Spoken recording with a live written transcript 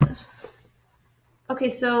Okay,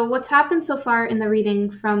 so what's happened so far in the reading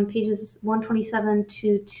from pages 127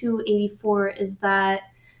 to 284 is that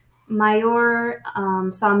Mayor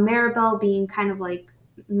saw Maribel being kind of like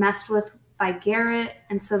messed with by Garrett,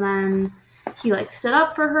 and so then he like stood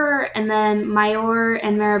up for her, and then Mayor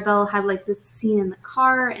and Maribel had like this scene in the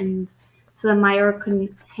car, and so then Mayor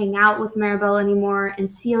couldn't hang out with Maribel anymore, and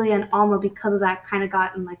Celia and Alma, because of that, kind of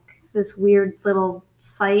got in like this weird little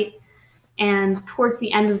fight. And towards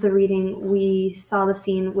the end of the reading, we saw the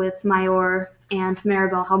scene with Mayor and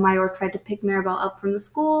Maribel, how Mayor tried to pick Maribel up from the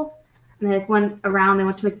school. And they went around, they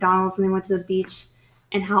went to McDonald's, and they went to the beach.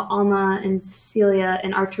 And how Alma and Celia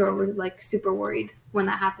and Arturo were like super worried when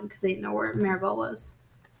that happened because they didn't know where Maribel was.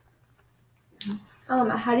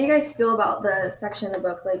 How do you guys feel about the section of the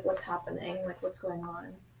book, like what's happening, like what's going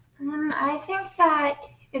on? I think that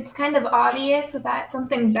it's kind of obvious that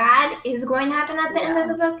something bad is going to happen at the end of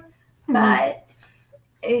the book, but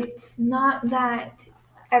it's not that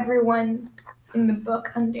everyone in the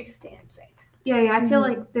book understands it. Yeah, I feel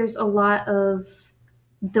like there's a lot of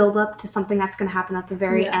build up to something that's going to happen at the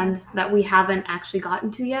very end that we haven't actually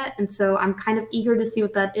gotten to yet, and so I'm kind of eager to see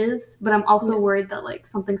what that is, but I'm also worried that like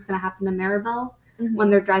something's going to happen to Maribel when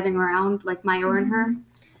they're driving around, like Mayor and her.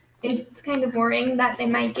 It's kind of worrying that they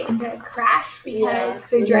might get into a crash because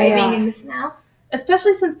they're driving in the snow.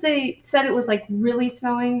 Especially since they said it was like really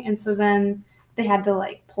snowing, and so then they had to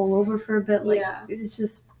like pull over for a bit. Like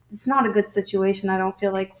it's not a good situation, I don't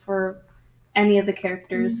feel like, for any of the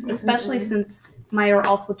characters, especially since Mayor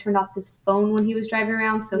also turned off his phone when he was driving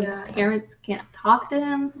around, so his parents can't talk to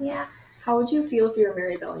him. Yeah. How would you feel if you were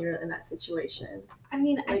Maribel and you're in that situation? I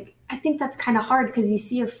mean, like, I think that's kind of hard because you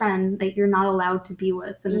see a friend that you're not allowed to be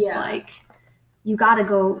with, and it's like, you gotta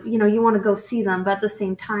go, you want to go see them, but at the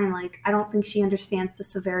same time, like, I don't think she understands the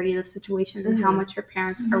severity of the situation and how much her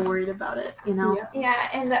parents are worried about it, Yeah,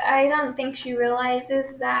 and I don't think she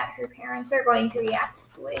realizes that her parents are going to react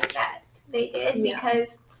the way that they did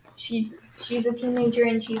because she's a teenager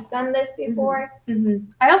and she's done this before.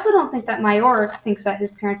 I also don't think that Mayor thinks that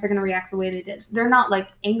his parents are going to react the way they did. They're not like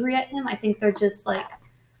angry at him. I think they're just like,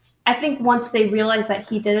 I think once they realize that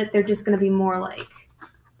he did it, they're just going to be more like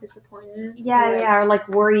disappointed. Or like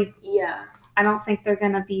worried. Yeah. I don't think they're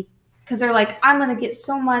going to be, because they're like, I'm going to get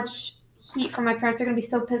so much heat from my parents. They're going to be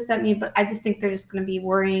so pissed at me, but I just think they're just going to be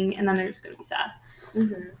worrying, and then they're just going to be sad.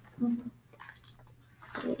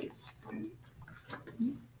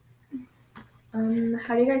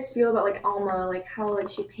 How do you guys feel about like Alma, like how like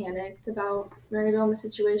she panicked about Maribel in the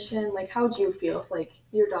situation? Like how would you feel if like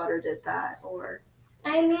your daughter did that? Or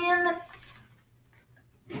I mean,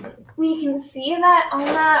 we can see that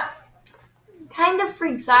Alma kind of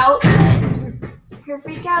freaks out, but her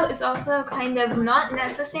freak out is also kind of not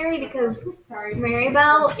necessary because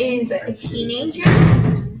Maribel is a teenager.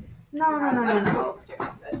 No.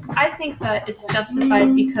 I think that it's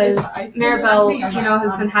justified because Maribel,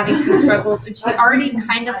 has been having some struggles, and she already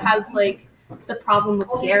kind of has like the problem with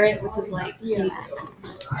Garrett, which is like he's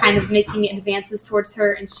kind of making advances towards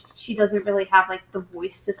her, and she doesn't really have like the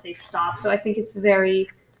voice to say stop. So I think it's very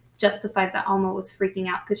justified that Alma was freaking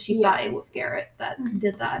out because she thought it was Garrett that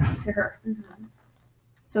did that to her.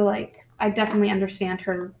 So like I definitely understand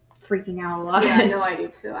her freaking out a lot. Yeah, no, I do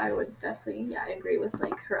too. I would definitely, I agree with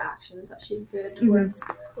like her actions that she did towards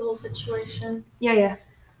the whole situation. Yeah.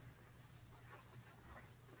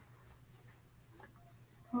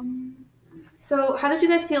 So how did you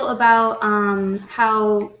guys feel about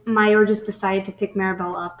how Mayor just decided to pick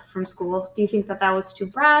Maribel up from school? Do you think that was too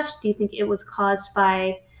brash? Do you think it was caused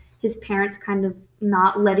by his parents kind of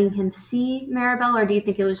not letting him see Maribel, or do you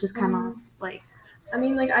think it was just kind of like... I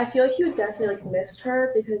mean, like, I feel like he would definitely, like, miss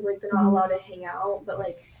her because, like, they're not allowed to hang out, but,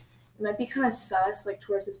 like, it might be kind of sus, like,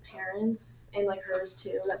 towards his parents and, like, hers,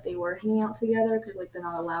 too, that they were hanging out together because, like, they're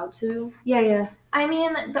not allowed to. Yeah. I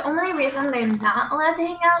mean, the only reason they're not allowed to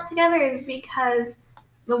hang out together is because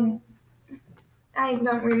I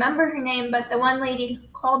don't remember her name, but the one lady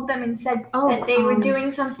called them and said that they were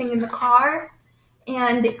doing something in the car.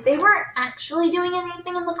 And they weren't actually doing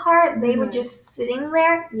anything in the car. They were just sitting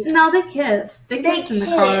there. Yeah. No, they kissed. They kissed in the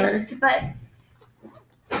car. But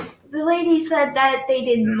the lady said that they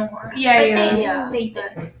did more. Yeah. They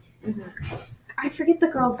didn't. I forget the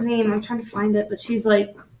girl's name. I'm trying to find it, but she's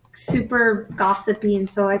like super gossipy, and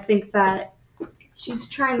so I think that she's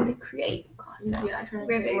trying to create gossip. Yeah, trying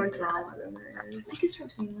to create more drama than there is. I think it's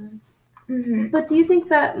between them. But do you think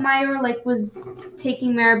that Mayor like was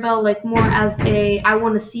taking Maribel like more as a I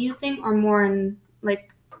want to see you thing, or more in like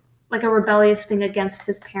a rebellious thing against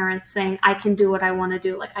his parents, saying I can do what I want to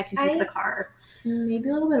do, like I can take the car? Maybe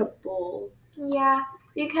a little bit of both. Yeah,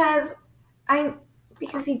 because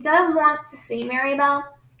because he does want to see Maribel,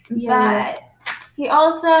 Yeah. but he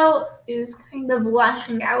also is kind of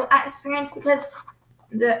lashing out at his parents because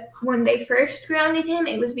when they first grounded him,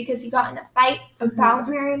 it was because he got in a fight about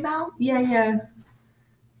Maribel. Yeah.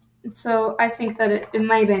 So I think that it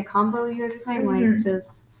might have been a combo you guys were saying, Mhm. like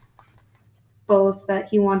just both that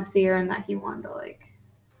he wanted to see her and that he wanted to like.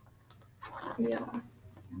 Yeah.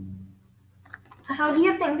 How do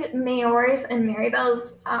you think that Mayor's and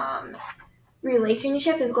Maribel's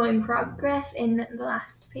relationship is going to progress in the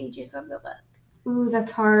last pages of the book? Ooh,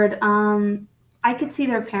 that's hard. I could see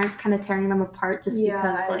their parents kind of tearing them apart just because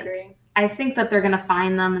I like agree. I think that they're gonna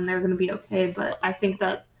find them and they're gonna be okay, but I think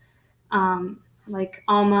that like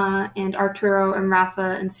Alma and Arturo and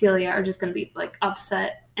Rafa and Celia are just gonna be like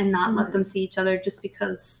upset and not let them see each other just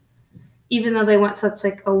because even though they went such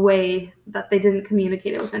like a way that they didn't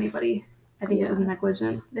communicate it with anybody. I think it was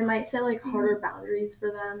negligent. They might set like harder boundaries for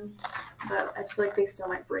them, but I feel like they still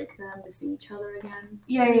might break them to see each other again.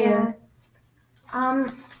 Yeah.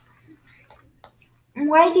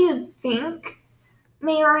 Why do you think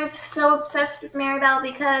Mayor is so obsessed with Maribel?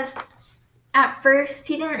 Because at first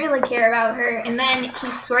he didn't really care about her, and then he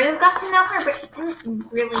sort of got to know her, but he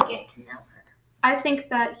didn't really get to know her. I think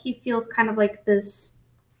that he feels kind of like this.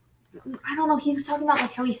 I don't know. He was talking about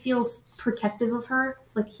like how he feels protective of her,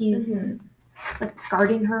 like he's like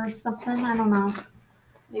guarding her or something. I don't know.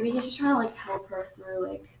 Maybe he's just trying to like help her through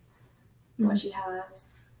like what she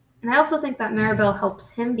has. And I also think that Maribel helps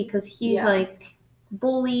him because he's like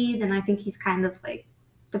bullied, and I think he's kind of like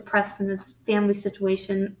depressed in his family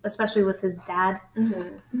situation, especially with his dad.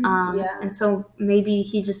 And so maybe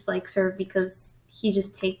he just likes her because she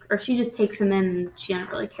just takes him in, and she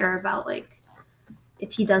doesn't really care about like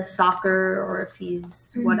if he does soccer or if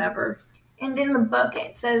he's whatever. And in the book,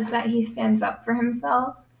 it says that he stands up for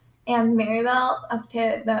himself, and Maribel, up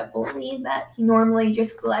to the bully that he normally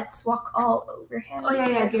just lets walk all over him. Oh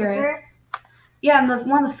yeah, Garrett. Yeah, and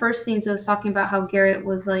one of the first scenes I was talking about how Garrett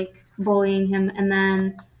was like bullying him, and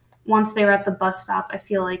then once they were at the bus stop, I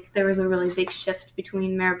feel like there was a really big shift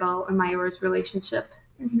between Maribel and Mayor's relationship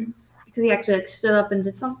because he actually like stood up and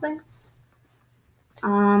did something.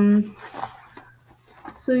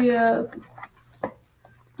 So yeah,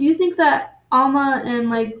 do you think that Alma and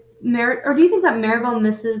like or do you think that Maribel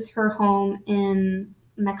misses her home in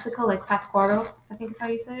Mexico, like Pátzcuaro? I think is how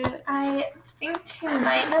you say it. I think she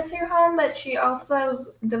might miss her home, but she also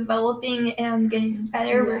is developing and getting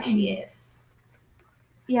better where she is.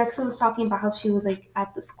 Yeah, because I was talking about how she was like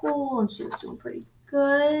at the school and she was doing pretty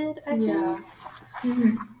good. I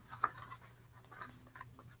think.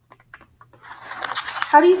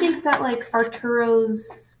 How do you think that like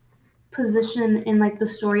Arturo's position in like the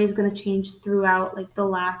story is going to change throughout like the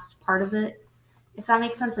last part of it? If that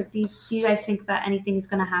makes sense, like do you guys think that anything is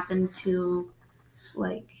going to happen to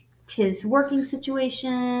like his working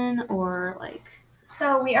situation or like?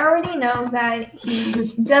 So we already know that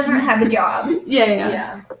he doesn't have a job.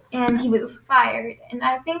 Yeah. And he was fired. And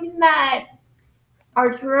I think that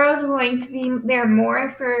Arturo's going to be there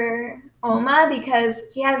more for Alma because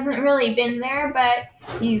he hasn't really been there, but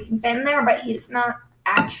he's been there, but he's not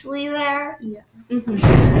actually there.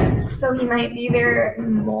 So he might be there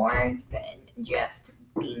more than just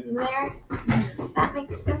being there. If that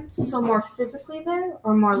makes sense. So more physically there,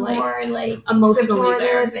 or more like emotionally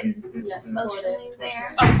there, and emotionally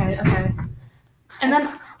there. Okay. And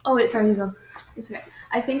then, oh wait, sorry, you go. It's okay.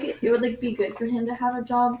 I think it would like be good for him to have a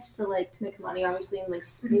job for like to make money, obviously, and like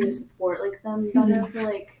maybe support like them better for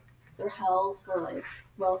like their health or like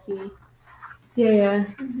wealthy. Yeah.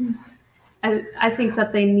 I think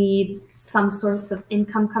that they need some source of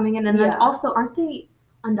income coming in, and then also aren't they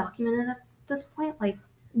undocumented at this point? Like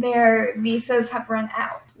their visas have run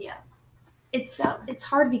out. Yeah. It's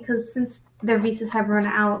hard because since their visas have run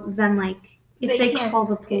out, then like if they call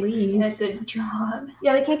the police, get a good job.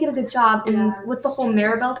 Yeah, they can't get a good job, and with the whole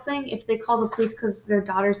Maribel thing, if they call the police because their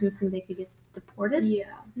daughter's missing, they could get deported. Yeah.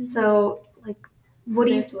 So like, what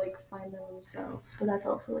do you have to like find them themselves? But that's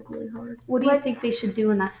also like really hard. What do you think they should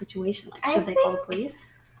do in that situation? Like, should they call the police?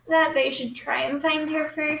 That they should try and find her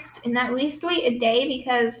first, and at least wait a day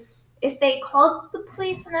because if they called the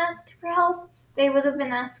police and asked for help, they would have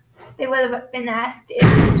been asked. They would have been asked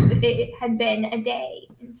if it had been a day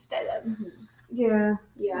instead of. Yeah.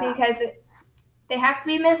 Because they have to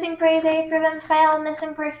be missing for a day for them to file a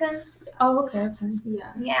missing person. Oh, okay.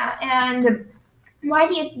 Yeah, and why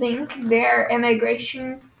do you think their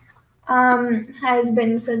immigration has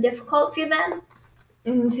been so difficult for them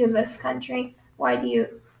into this country? How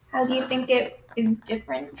do you think it is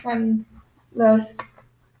different from the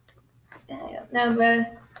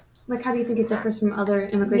Like, how do you think it differs from other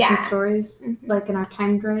immigration stories, Mhm. like in our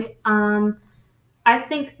time, right? I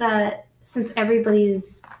think that since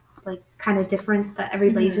everybody's like kind of different, that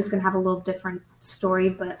everybody's just gonna have a little different story.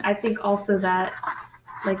 But I think also that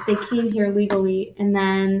like they came here legally, and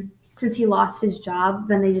then since he lost his job,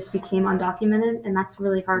 then they just became undocumented, and that's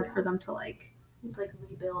really hard for them to like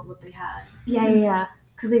rebuild what they had. yeah,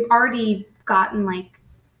 because they've already gotten like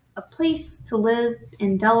a place to live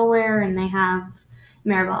in Delaware, and they have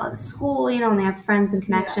Maribel out of school, and they have friends and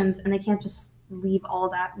connections, and they can't just leave all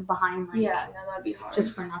that behind, like, No, that'd be hard.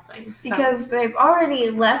 just for nothing. Because they've already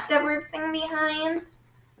left everything behind.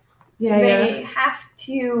 They have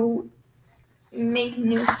to make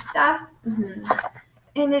new stuff,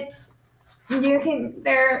 and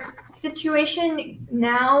their situation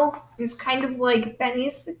now is kind of like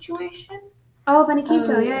Benny's situation. Oh,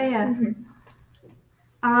 Beniquito, yeah.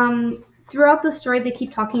 Throughout the story, they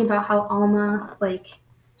keep talking about how Alma, like,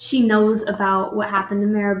 she knows about what happened to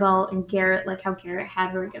Maribel and Garrett, like how Garrett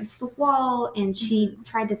had her against the wall, and she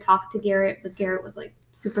tried to talk to Garrett, but Garrett was like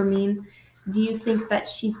super mean. Do you think that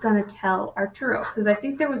she's gonna tell Arturo? Because I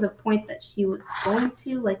think there was a point that she was going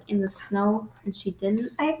to, like, in the snow, and she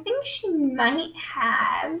didn't. I think she might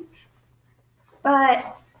have,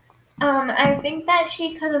 but I think that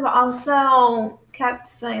she could have also kept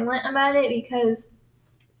silent about it because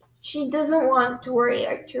she doesn't want to worry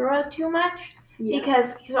Arturo too much.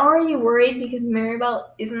 Because he's already worried because Maribel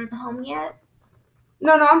isn't home yet.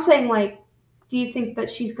 No, I'm saying, like, do you think that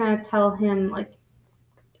she's gonna tell him, like,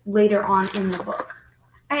 later on in the book?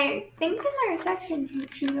 I think in our section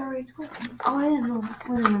she's already told him. Oh, I didn't know.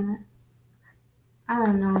 Wait a minute. I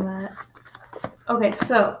don't know that. Okay,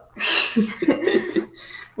 so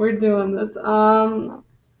we're doing this.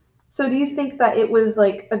 So do you think that it was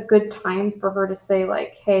like a good time for her to say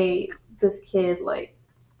like, hey, this kid, like,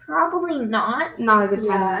 probably not. Not a good time.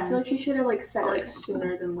 Yeah, I feel like she should have like said it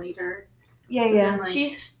sooner than later. Yeah, so yeah. Then, like,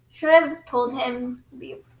 she should have told him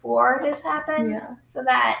before this happened, so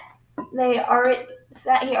that he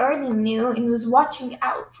already knew and was watching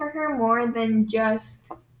out for her more than just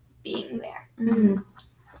being there. Mm-hmm.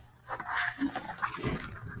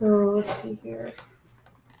 So let's see here.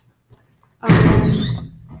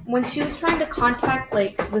 When she was trying to contact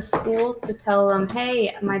like the school to tell them,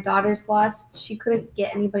 hey, my daughter's lost, she couldn't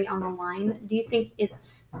get anybody on the line. Do you think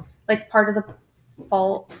it's like part of the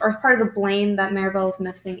fault or part of the blame that Maribel is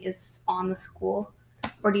missing is on the school?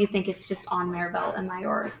 Or do you think it's just on Maribel and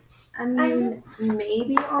Mayor? I mean,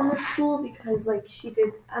 maybe on the school because like she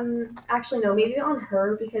did. Actually no, maybe on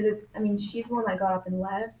her because she's the one that got up and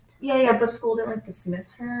left. Yeah. But the school didn't like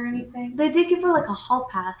dismiss her or anything. They did give her like a hall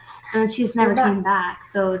pass, and she's never came back.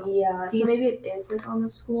 So so maybe it is like on the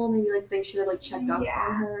school. Maybe like they should have like checked up on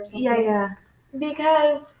her or something. Yeah.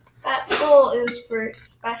 Because that school is for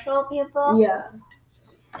special people. Yeah.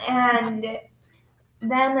 And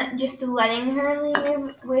then just letting her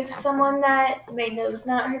leave with someone that they know is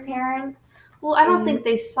not her parents. Well, I don't think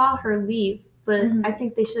they saw her leave, but I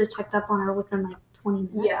think they should have checked up on her within like 20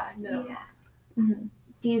 minutes. Yeah. No. Yeah. Mm-hmm.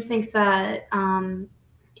 Do you think that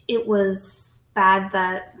it was bad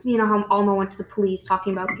that, how Alma went to the police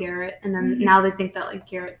talking about Garrett, and then now they think that like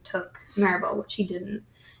Garrett took Maribel, which he didn't.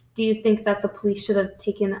 Do you think that the police should have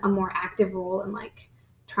taken a more active role in like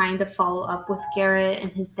trying to follow up with Garrett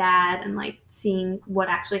and his dad and like seeing what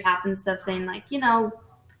actually happened, instead of saying like,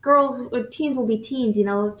 girls or teens will be teens,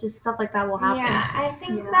 just stuff like that will happen? Yeah, I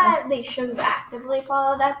think that they should have actively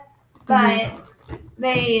followed up, but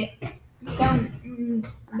they don't.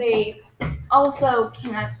 They also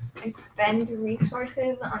cannot expend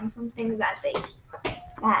resources on something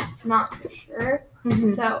that's not for sure.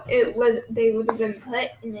 So they would have been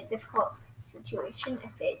put in a difficult situation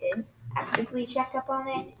if they did actively check up on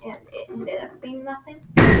it, and it ended up being nothing.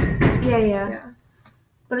 Yeah.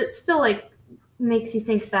 But it still like makes you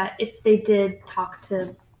think that if they did talk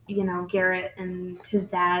to Garrett and his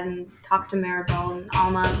dad and talk to Maribel and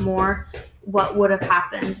Alma more, what would have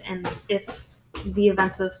happened, and if the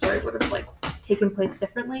events of the story would have like taken place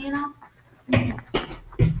differently,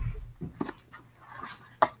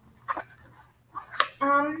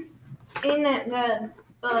 In the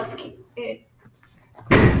book, it's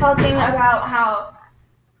talking about how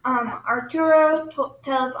Arturo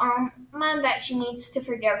tells Alma that she needs to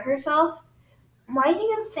forgive herself. Why do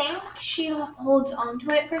you think she holds on to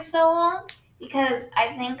it for so long? Because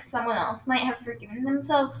I think someone else might have forgiven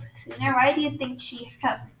themselves sooner. Why do you think she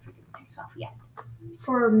hasn't forgiven herself yet?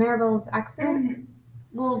 For Maribel's accident?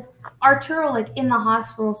 Well, Arturo, like, in the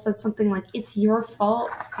hospital said something like, it's your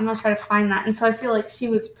fault. I'm going to try to find that. And so I feel like she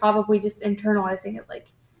was probably just internalizing it, like,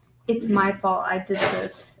 it's my fault I did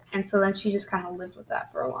this. And so then she just kind of lived with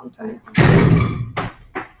that for a long time.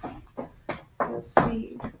 Let's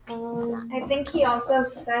see. I think he also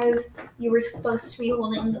says you were supposed to be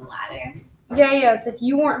holding the ladder. Yeah, it's like,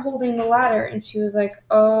 you weren't holding the ladder. And she was like,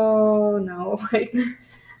 oh, no, like,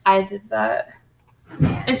 I did that.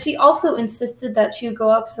 And she also insisted that she would go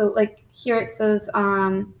up. So, like, here it says,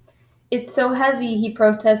 it's so heavy, he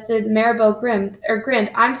protested. Maribel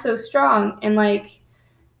grinned, I'm so strong. And, like,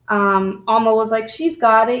 Alma was like, she's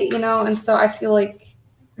got it, and so I feel like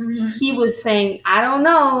he was saying, I don't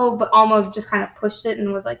know, but Alma just kind of pushed it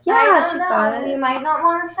and was like, yeah, she's got it. You might not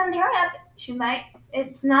want to send her up.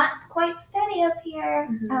 It's not quite steady up here.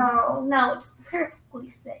 Oh, no, it's perfectly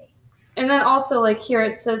safe. And then also, like, here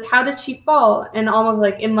it says, how did she fall? And Alma's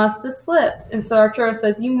like, it must have slipped. And so Arturo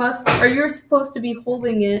says, you're supposed to be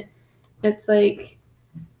holding it. It's like,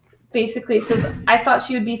 basically it says, I thought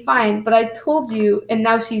she would be fine, but I told you, and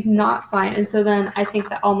now she's not fine. And so then I think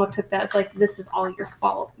that Alma took that as like, this is all your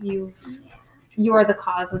fault. You are the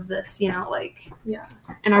cause of this, like, Yeah.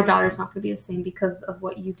 And our daughter's not going to be the same because of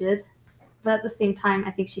what you did. But at the same time,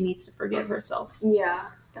 I think she needs to forgive herself. Yeah,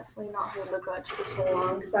 definitely not hold a grudge for so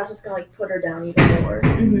long, because that's just gonna like put her down even more.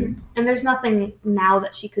 Mm-hmm. And there's nothing now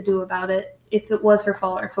that she could do about it if it was her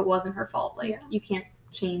fault or if it wasn't her fault. Like, you can't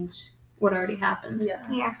change what already happened.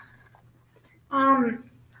 Yeah. Do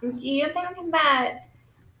you think that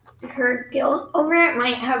her guilt over it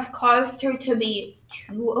might have caused her to be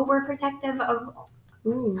too overprotective of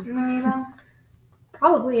Maribel?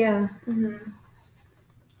 Probably, yeah. Mm-hmm.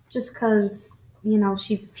 Just because,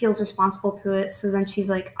 she feels responsible to it. So then she's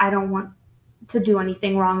like, I don't want to do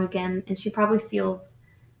anything wrong again. And she probably feels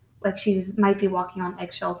like she might be walking on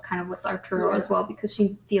eggshells kind of with Arturo as well, because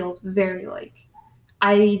she feels very like,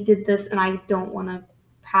 I did this and I don't want to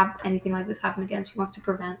have anything like this happen again. She wants to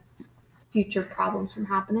prevent future problems from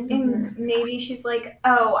happening. And maybe she's like,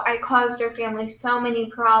 oh, I caused our family so many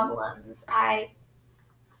problems. I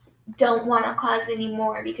don't want to cause any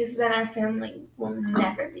more, because then our family will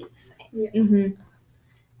never be the same. Mm-hmm.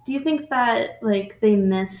 Do you think that, like, they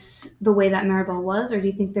miss the way that Maribel was, or do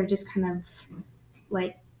you think they're just kind of,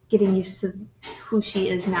 like, getting used to who she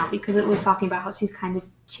is now? Because it was talking about how she's kind of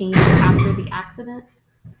changed after the accident.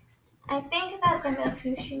 I think that they miss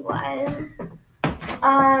who she was.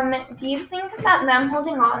 Do you think that them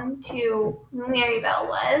holding on to who Maribel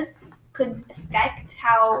was could affect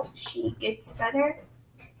how she gets better?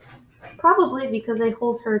 Probably, because they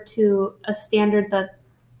hold her to a standard that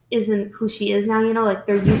isn't who she is now, like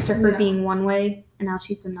they're used to her being one way and now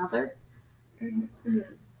she's another. Mm-hmm.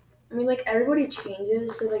 I mean, like, everybody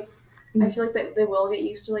changes, so like I feel like they will get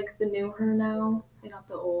used to like the new her now and not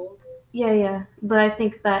the old. Yeah, but I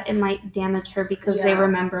think that it might damage her because they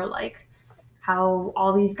remember like how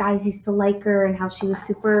all these guys used to like her and how she was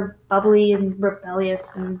super bubbly and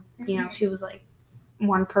rebellious, and she was like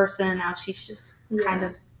one person, now she's just kind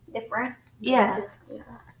of different. Yeah.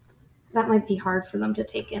 That might be hard for them to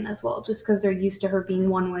take in as well, just because they're used to her being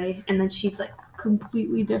one way, and then she's like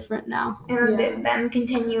completely different now. And them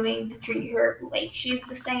continuing to treat her like she's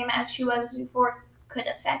the same as she was before could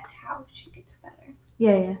affect how she gets better.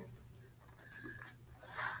 Yeah.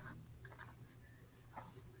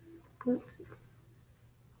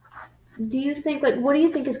 Do you think, like, what do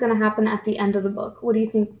you think is going to happen at the end of the book? How do you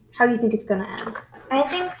think it's going to end? I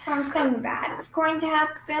think something bad is going to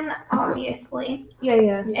happen, obviously.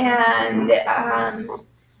 Yeah. And they're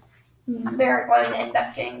going to end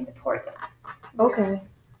up getting deported. Okay.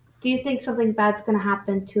 Do you think something bad's going to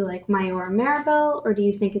happen to, like, Mayor and Maribel? Or do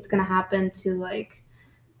you think it's going to happen to, like,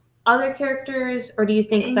 other characters? Or do you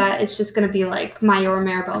think that it's just going to be, like, Mayor and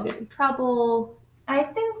Maribel get in trouble? I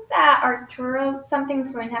think that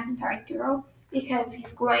something's going to happen to Arturo, because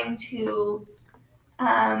he's going to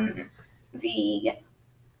the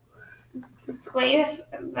place,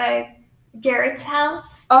 like Garrett's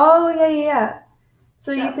house. Oh, yeah.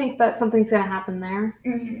 So you think that something's going to happen there?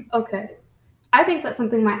 Mm-hmm. Okay. I think that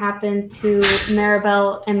something might happen to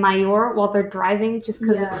Maribel and Mayor while they're driving, just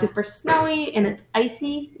because it's super snowy and it's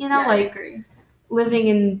icy, I agree. Living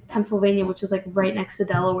in Pennsylvania, which is like right next to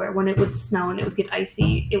Delaware, when it would snow and it would get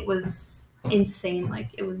icy, it was insane. Like,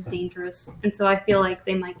 it was dangerous. And so I feel like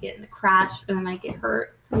they might get in a crash and they might get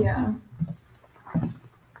hurt. Yeah.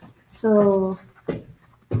 So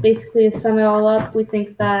basically, to sum it all up, we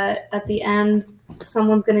think that at the end,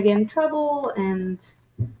 someone's going to get in trouble and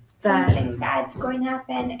something bad's going to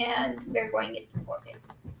happen and they're going to get deported.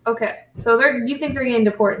 Okay. So you think they're getting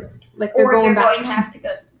deported? Like, they're going back? Or they're going to have to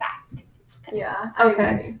go back. Yeah.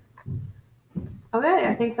 Okay. Okay,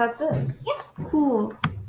 I think that's it. Yeah. Cool.